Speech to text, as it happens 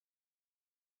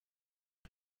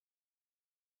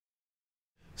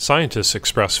Scientists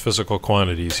express physical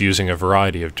quantities using a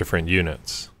variety of different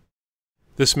units.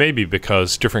 This may be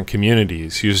because different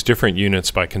communities use different units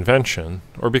by convention,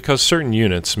 or because certain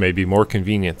units may be more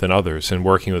convenient than others in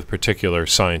working with particular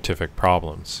scientific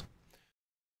problems.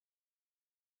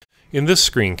 In this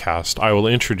screencast, I will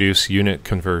introduce unit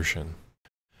conversion.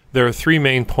 There are three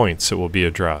main points that will be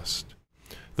addressed.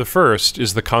 The first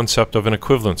is the concept of an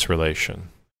equivalence relation.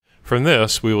 From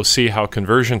this, we will see how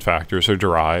conversion factors are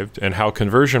derived and how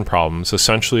conversion problems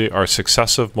essentially are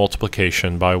successive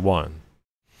multiplication by 1.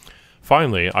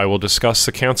 Finally, I will discuss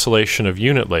the cancellation of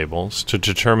unit labels to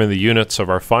determine the units of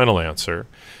our final answer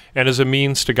and as a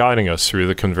means to guiding us through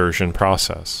the conversion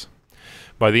process.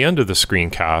 By the end of the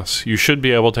screencast, you should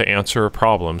be able to answer a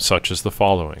problem such as the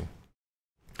following.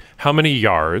 How many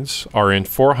yards are in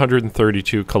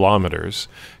 432 kilometers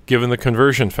given the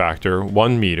conversion factor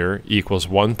 1 meter equals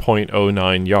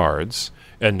 1.09 yards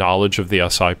and knowledge of the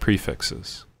SI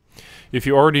prefixes? If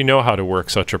you already know how to work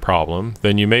such a problem,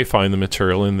 then you may find the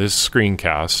material in this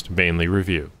screencast mainly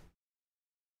review.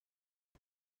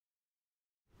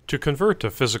 To convert a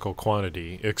physical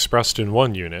quantity expressed in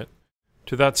one unit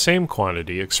to that same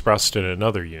quantity expressed in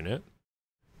another unit,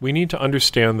 we need to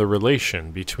understand the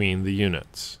relation between the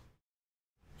units.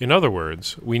 In other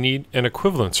words, we need an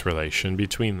equivalence relation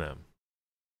between them.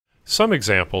 Some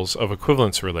examples of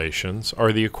equivalence relations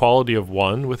are the equality of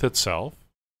 1 with itself,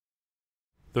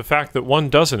 the fact that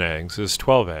 1 dozen eggs is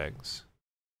 12 eggs,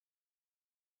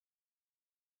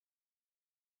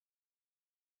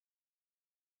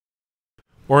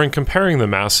 or in comparing the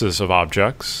masses of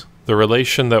objects, the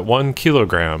relation that 1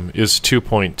 kilogram is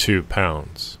 2.2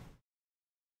 pounds.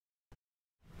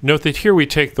 Note that here we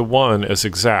take the 1 as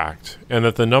exact, and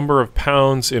that the number of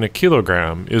pounds in a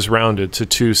kilogram is rounded to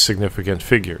two significant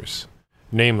figures,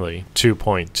 namely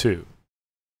 2.2.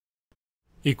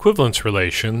 Equivalence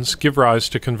relations give rise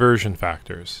to conversion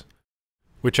factors,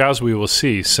 which as we will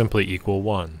see simply equal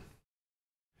 1.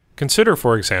 Consider,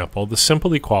 for example, the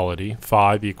simple equality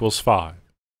 5 equals 5.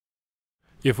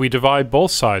 If we divide both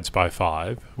sides by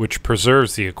 5, which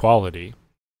preserves the equality,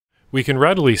 we can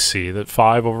readily see that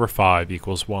 5 over 5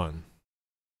 equals 1.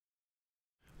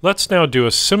 Let's now do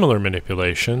a similar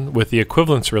manipulation with the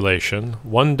equivalence relation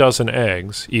 1 dozen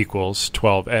eggs equals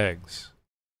 12 eggs.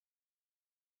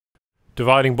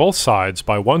 Dividing both sides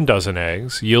by 1 dozen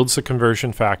eggs yields the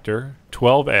conversion factor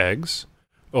 12 eggs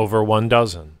over 1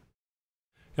 dozen.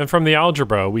 And from the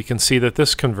algebra we can see that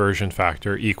this conversion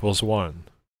factor equals 1.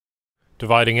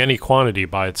 Dividing any quantity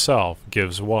by itself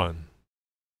gives 1.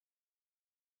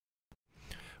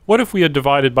 What if we had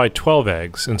divided by 12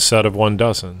 eggs instead of 1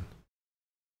 dozen?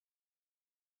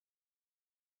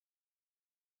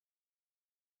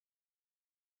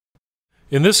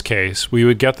 In this case, we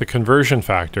would get the conversion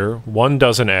factor 1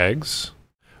 dozen eggs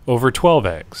over 12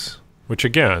 eggs, which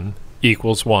again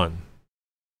equals 1.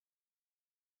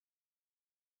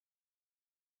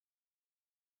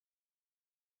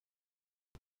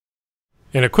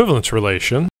 An equivalence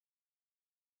relation,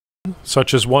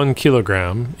 such as 1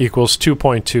 kilogram equals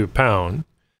 2.2 pound,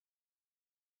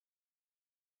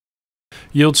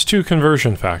 yields two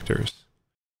conversion factors.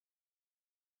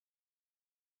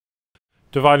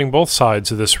 Dividing both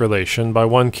sides of this relation by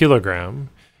 1 kilogram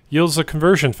yields the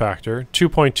conversion factor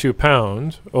 2.2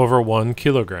 pound over 1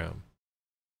 kilogram.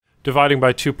 Dividing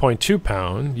by 2.2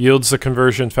 pound yields the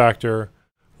conversion factor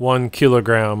 1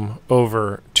 kilogram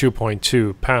over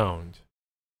 2.2 pound.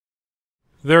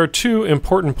 There are two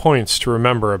important points to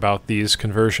remember about these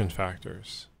conversion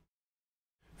factors.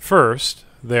 First,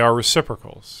 they are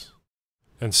reciprocals,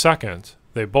 and second,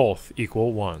 they both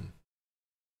equal 1.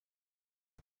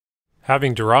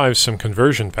 Having derived some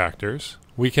conversion factors,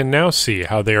 we can now see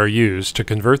how they are used to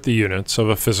convert the units of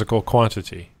a physical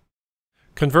quantity.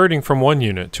 Converting from one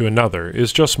unit to another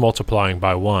is just multiplying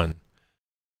by 1.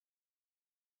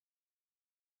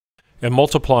 And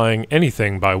multiplying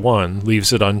anything by 1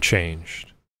 leaves it unchanged.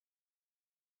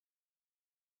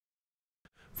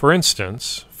 For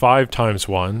instance, 5 times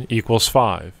 1 equals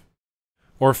 5,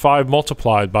 or 5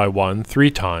 multiplied by 1 3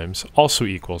 times also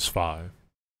equals 5.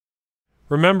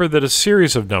 Remember that a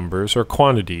series of numbers or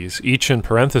quantities, each in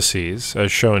parentheses,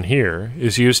 as shown here,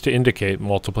 is used to indicate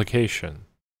multiplication.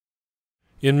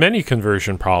 In many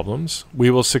conversion problems,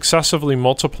 we will successively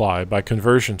multiply by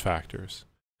conversion factors,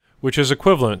 which is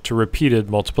equivalent to repeated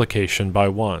multiplication by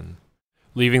 1,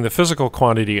 leaving the physical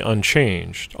quantity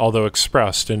unchanged, although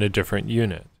expressed in a different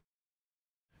unit.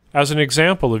 As an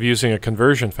example of using a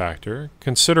conversion factor,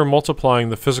 consider multiplying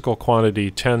the physical quantity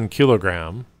 10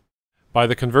 kilogram by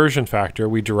the conversion factor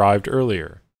we derived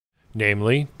earlier,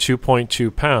 namely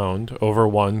 2.2 pound over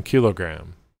 1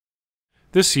 kilogram.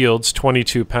 This yields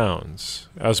 22 pounds,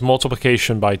 as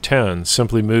multiplication by 10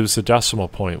 simply moves the decimal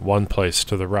point one place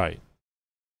to the right.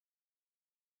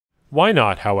 Why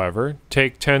not, however,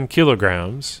 take 10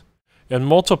 kilograms and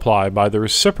multiply by the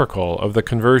reciprocal of the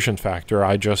conversion factor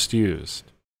I just used?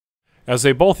 As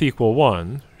they both equal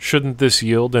 1, shouldn't this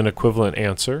yield an equivalent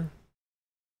answer?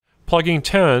 Plugging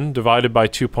 10 divided by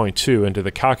 2.2 into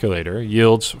the calculator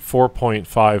yields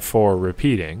 4.54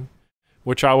 repeating,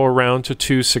 which I will round to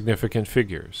two significant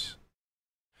figures.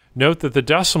 Note that the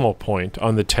decimal point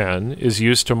on the 10 is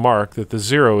used to mark that the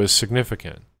 0 is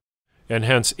significant, and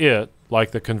hence it,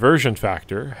 like the conversion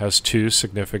factor, has two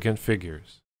significant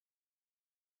figures.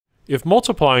 If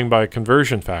multiplying by a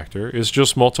conversion factor is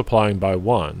just multiplying by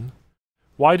 1,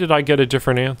 why did I get a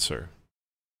different answer?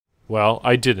 Well,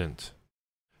 I didn't.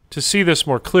 To see this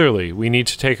more clearly, we need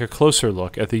to take a closer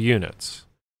look at the units,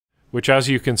 which, as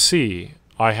you can see,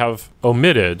 I have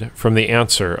omitted from the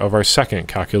answer of our second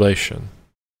calculation.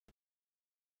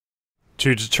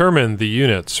 To determine the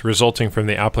units resulting from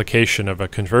the application of a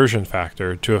conversion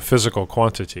factor to a physical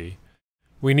quantity,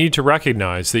 we need to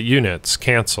recognize that units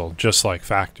cancel just like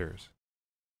factors.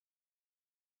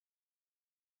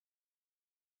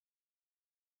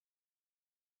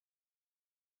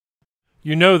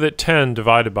 You know that 10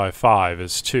 divided by 5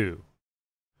 is 2.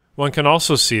 One can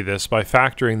also see this by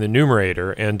factoring the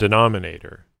numerator and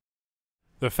denominator.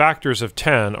 The factors of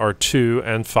 10 are 2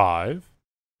 and 5,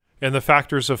 and the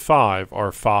factors of 5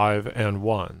 are 5 and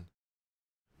 1.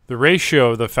 The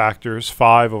ratio of the factors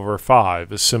 5 over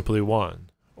 5 is simply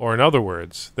 1, or in other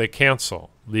words, they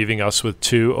cancel, leaving us with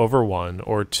 2 over 1,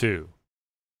 or 2.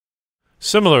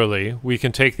 Similarly, we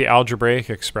can take the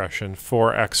algebraic expression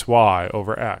 4xy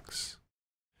over x.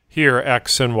 Here,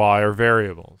 x and y are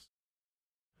variables.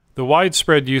 The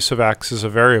widespread use of x as a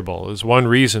variable is one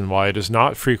reason why it is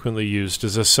not frequently used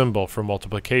as a symbol for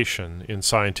multiplication in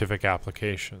scientific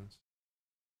applications.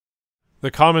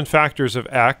 The common factors of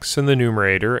x in the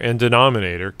numerator and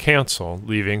denominator cancel,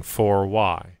 leaving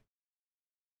 4y.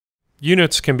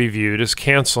 Units can be viewed as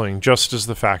canceling just as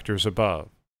the factors above.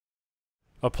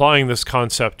 Applying this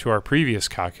concept to our previous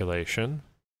calculation,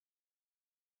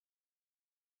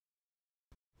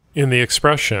 in the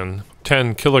expression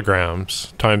 10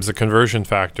 kilograms times the conversion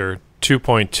factor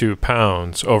 2.2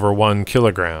 pounds over 1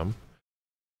 kilogram,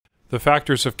 the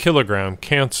factors of kilogram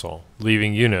cancel,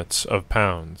 leaving units of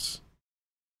pounds.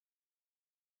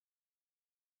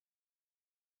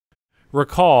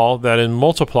 Recall that in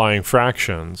multiplying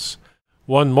fractions,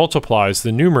 one multiplies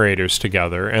the numerators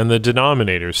together and the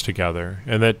denominators together,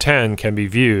 and that 10 can be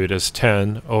viewed as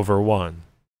 10 over 1.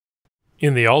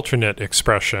 In the alternate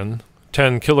expression,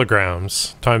 10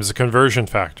 kilograms times the conversion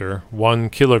factor 1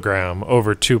 kilogram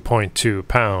over 2.2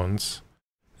 pounds,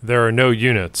 there are no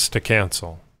units to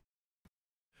cancel.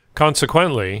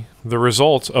 Consequently, the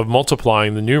result of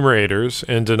multiplying the numerators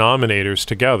and denominators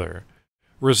together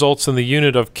results in the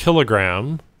unit of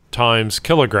kilogram times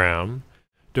kilogram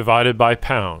divided by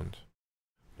pound,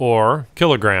 or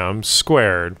kilograms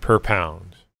squared per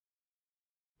pound.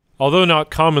 Although not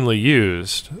commonly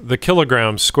used, the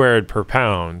kilograms squared per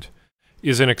pound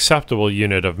is an acceptable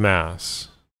unit of mass.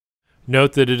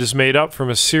 Note that it is made up from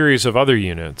a series of other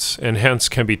units, and hence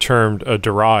can be termed a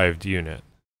derived unit.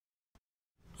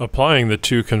 Applying the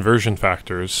two conversion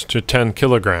factors to 10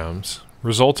 kilograms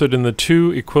resulted in the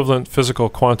two equivalent physical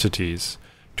quantities,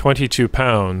 22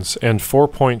 pounds and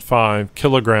 4.5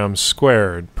 kilograms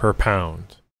squared per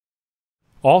pound.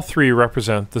 All three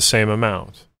represent the same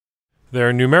amount. They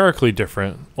are numerically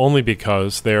different only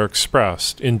because they are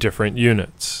expressed in different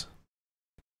units.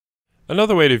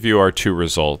 Another way to view our two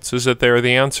results is that they are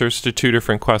the answers to two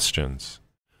different questions.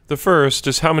 The first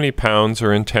is how many pounds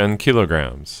are in 10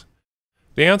 kilograms.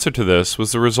 The answer to this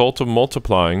was the result of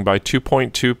multiplying by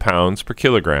 2.2 pounds per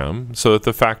kilogram so that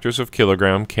the factors of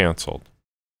kilogram canceled.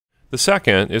 The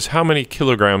second is how many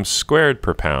kilograms squared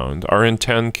per pound are in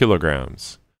 10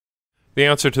 kilograms. The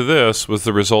answer to this was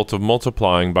the result of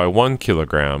multiplying by 1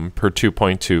 kilogram per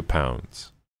 2.2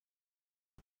 pounds.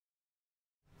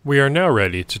 We are now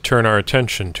ready to turn our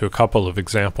attention to a couple of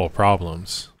example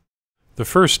problems. The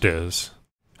first is,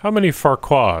 how many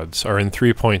farquads are in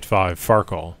 3.5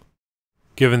 farkle?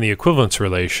 Given the equivalence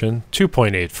relation,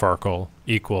 2.8 farkle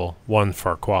equal 1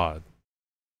 farquad.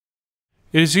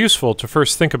 It is useful to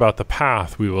first think about the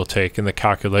path we will take in the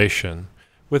calculation,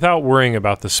 without worrying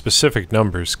about the specific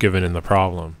numbers given in the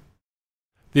problem.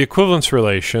 The equivalence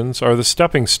relations are the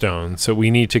stepping stones that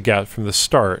we need to get from the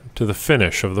start to the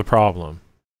finish of the problem,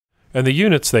 and the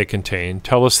units they contain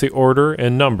tell us the order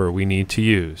and number we need to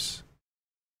use.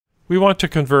 We want to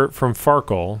convert from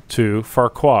farkle to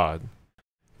farquad,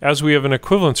 As we have an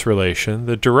equivalence relation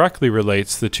that directly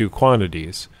relates the two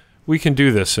quantities, we can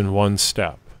do this in one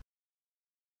step.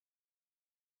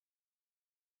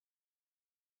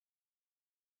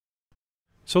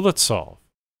 So let's solve.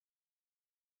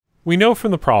 We know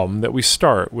from the problem that we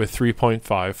start with 3.5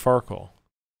 farkle.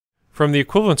 From the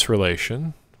equivalence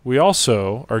relation, we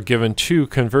also are given two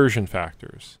conversion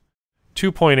factors,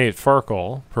 2.8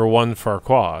 farkle per 1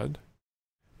 farquad,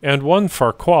 and 1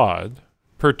 farquad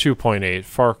per 2.8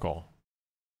 farkle.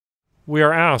 We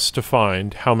are asked to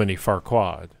find how many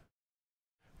farquad.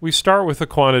 We start with the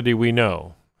quantity we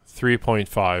know, 3.5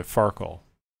 farkle.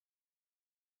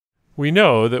 We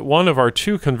know that one of our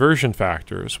two conversion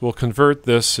factors will convert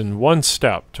this in one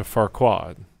step to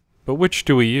farquad, but which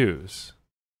do we use?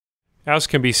 As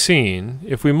can be seen,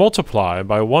 if we multiply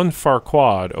by 1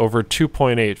 farquad over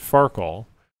 2.8 farkle,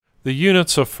 the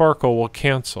units of farkle will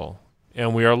cancel,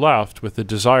 and we are left with the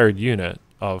desired unit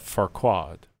of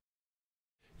farquad.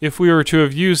 If we were to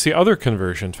have used the other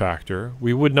conversion factor,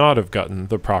 we would not have gotten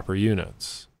the proper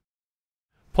units.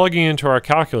 Plugging into our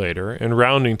calculator and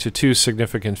rounding to two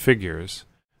significant figures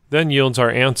then yields our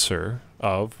answer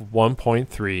of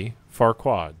 1.3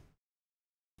 farquad.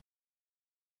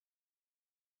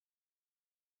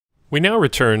 We now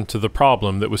return to the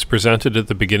problem that was presented at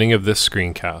the beginning of this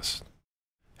screencast.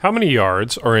 How many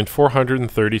yards are in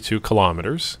 432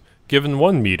 kilometers, given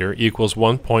 1 meter equals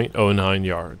 1.09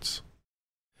 yards?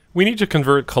 We need to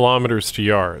convert kilometers to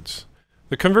yards.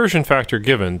 The conversion factor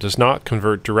given does not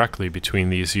convert directly between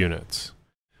these units.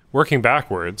 Working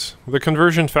backwards, the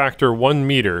conversion factor 1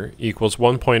 meter equals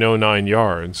 1.09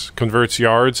 yards converts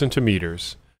yards into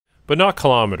meters, but not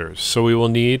kilometers, so we will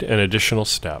need an additional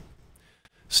step.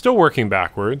 Still working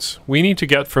backwards, we need to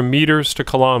get from meters to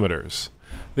kilometers.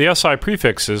 The SI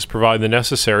prefixes provide the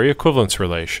necessary equivalence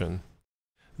relation.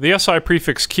 The SI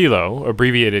prefix kilo,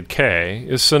 abbreviated K,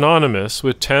 is synonymous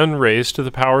with 10 raised to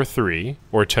the power 3,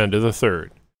 or 10 to the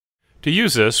third. To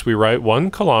use this, we write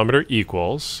 1 kilometer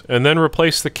equals, and then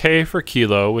replace the K for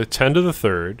kilo with 10 to the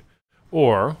third,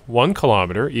 or 1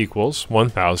 kilometer equals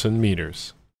 1,000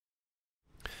 meters.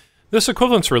 This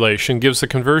equivalence relation gives the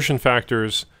conversion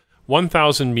factors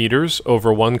 1,000 meters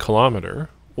over 1 kilometer,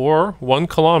 or 1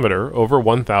 kilometer over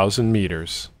 1,000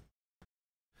 meters.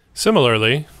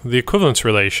 Similarly, the equivalence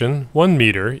relation 1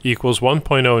 meter equals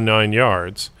 1.09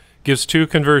 yards gives two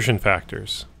conversion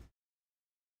factors.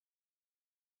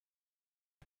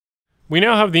 We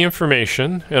now have the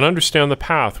information and understand the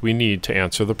path we need to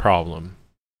answer the problem.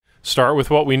 Start with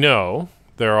what we know.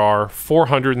 There are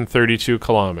 432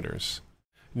 kilometers.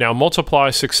 Now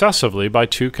multiply successively by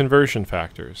two conversion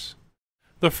factors.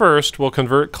 The first will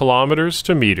convert kilometers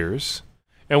to meters,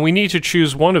 and we need to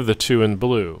choose one of the two in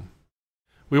blue.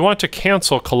 We want to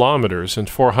cancel kilometers in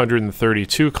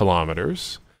 432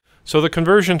 kilometers, so the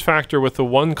conversion factor with the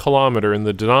 1 kilometer in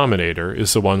the denominator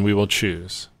is the one we will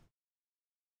choose.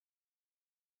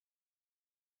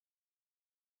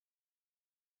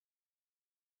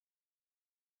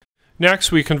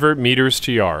 Next, we convert meters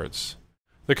to yards.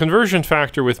 The conversion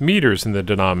factor with meters in the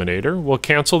denominator will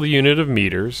cancel the unit of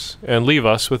meters and leave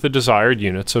us with the desired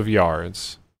units of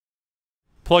yards.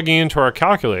 Plugging into our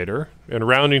calculator and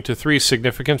rounding to three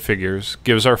significant figures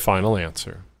gives our final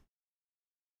answer.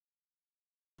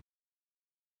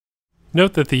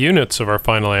 Note that the units of our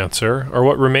final answer are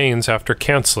what remains after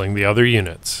canceling the other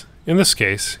units, in this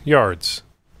case, yards.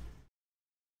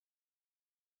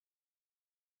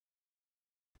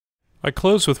 I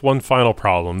close with one final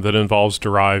problem that involves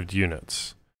derived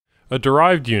units. A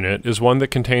derived unit is one that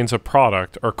contains a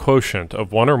product or quotient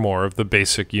of one or more of the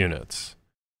basic units.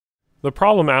 The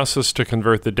problem asks us to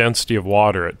convert the density of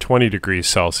water at 20 degrees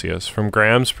Celsius from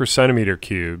grams per centimeter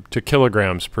cubed to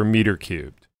kilograms per meter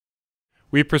cubed.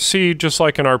 We proceed just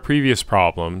like in our previous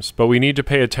problems, but we need to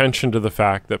pay attention to the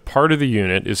fact that part of the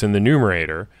unit is in the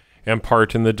numerator and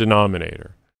part in the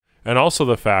denominator, and also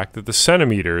the fact that the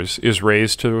centimeters is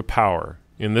raised to a power,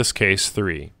 in this case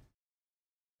 3.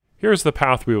 Here's the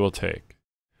path we will take.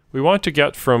 We want to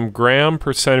get from gram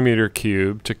per centimeter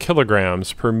cubed to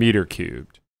kilograms per meter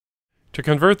cubed. To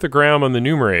convert the gram on the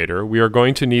numerator, we are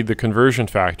going to need the conversion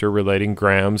factor relating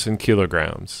grams and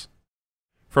kilograms.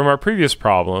 From our previous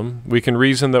problem, we can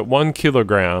reason that 1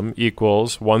 kilogram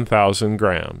equals 1,000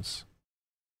 grams.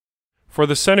 For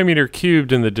the centimeter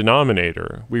cubed in the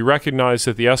denominator, we recognize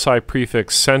that the SI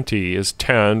prefix centi is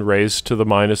 10 raised to the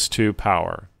minus 2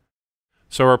 power.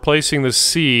 So replacing the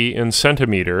c in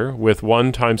centimeter with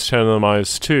 1 times 10 to the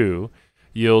minus 2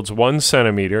 yields 1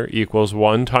 centimeter equals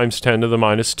 1 times 10 to the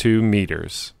minus 2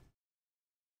 meters.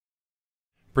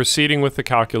 Proceeding with the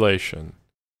calculation.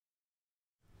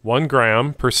 1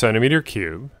 gram per centimeter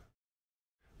cube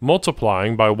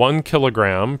Multiplying by 1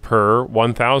 kilogram per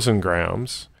 1,000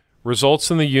 grams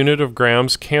results in the unit of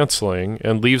grams canceling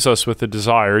and leaves us with the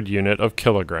desired unit of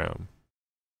kilogram.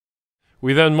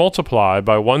 We then multiply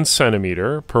by 1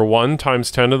 centimeter per 1 times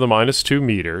 10 to the minus 2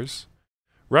 meters,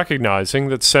 recognizing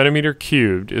that centimeter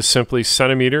cubed is simply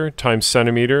centimeter times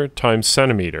centimeter times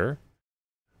centimeter.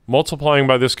 Multiplying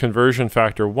by this conversion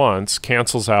factor once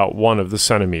cancels out one of the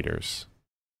centimeters.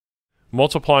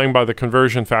 Multiplying by the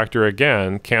conversion factor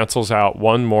again cancels out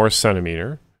one more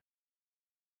centimeter.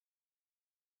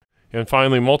 And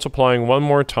finally, multiplying one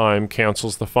more time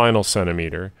cancels the final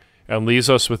centimeter and leaves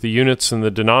us with the units in the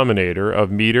denominator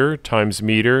of meter times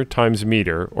meter times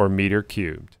meter, or meter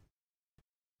cubed.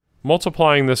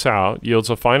 Multiplying this out yields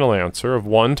a final answer of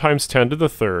 1 times 10 to the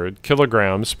third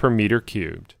kilograms per meter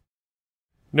cubed.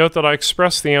 Note that I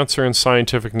express the answer in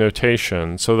scientific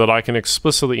notation so that I can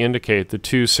explicitly indicate the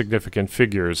two significant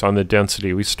figures on the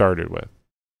density we started with.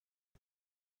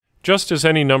 Just as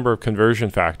any number of conversion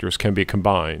factors can be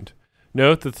combined,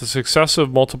 note that the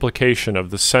successive multiplication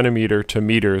of the centimeter to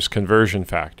meters conversion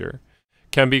factor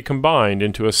can be combined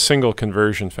into a single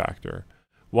conversion factor,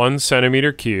 1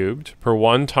 centimeter cubed per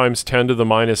 1 times 10 to the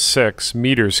minus 6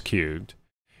 meters cubed,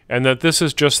 and that this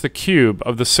is just the cube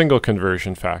of the single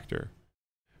conversion factor,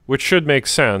 which should make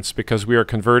sense because we are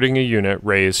converting a unit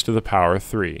raised to the power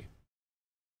 3.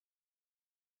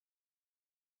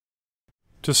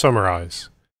 To summarize,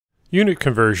 unit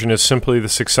conversion is simply the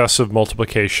successive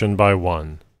multiplication by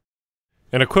 1.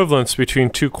 An equivalence between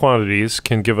two quantities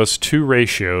can give us two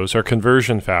ratios or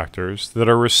conversion factors that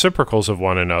are reciprocals of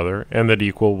one another and that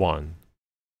equal 1.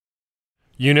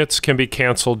 Units can be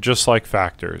canceled just like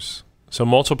factors, so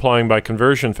multiplying by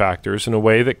conversion factors in a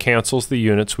way that cancels the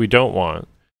units we don't want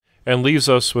and leaves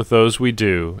us with those we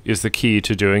do is the key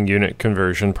to doing unit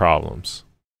conversion problems.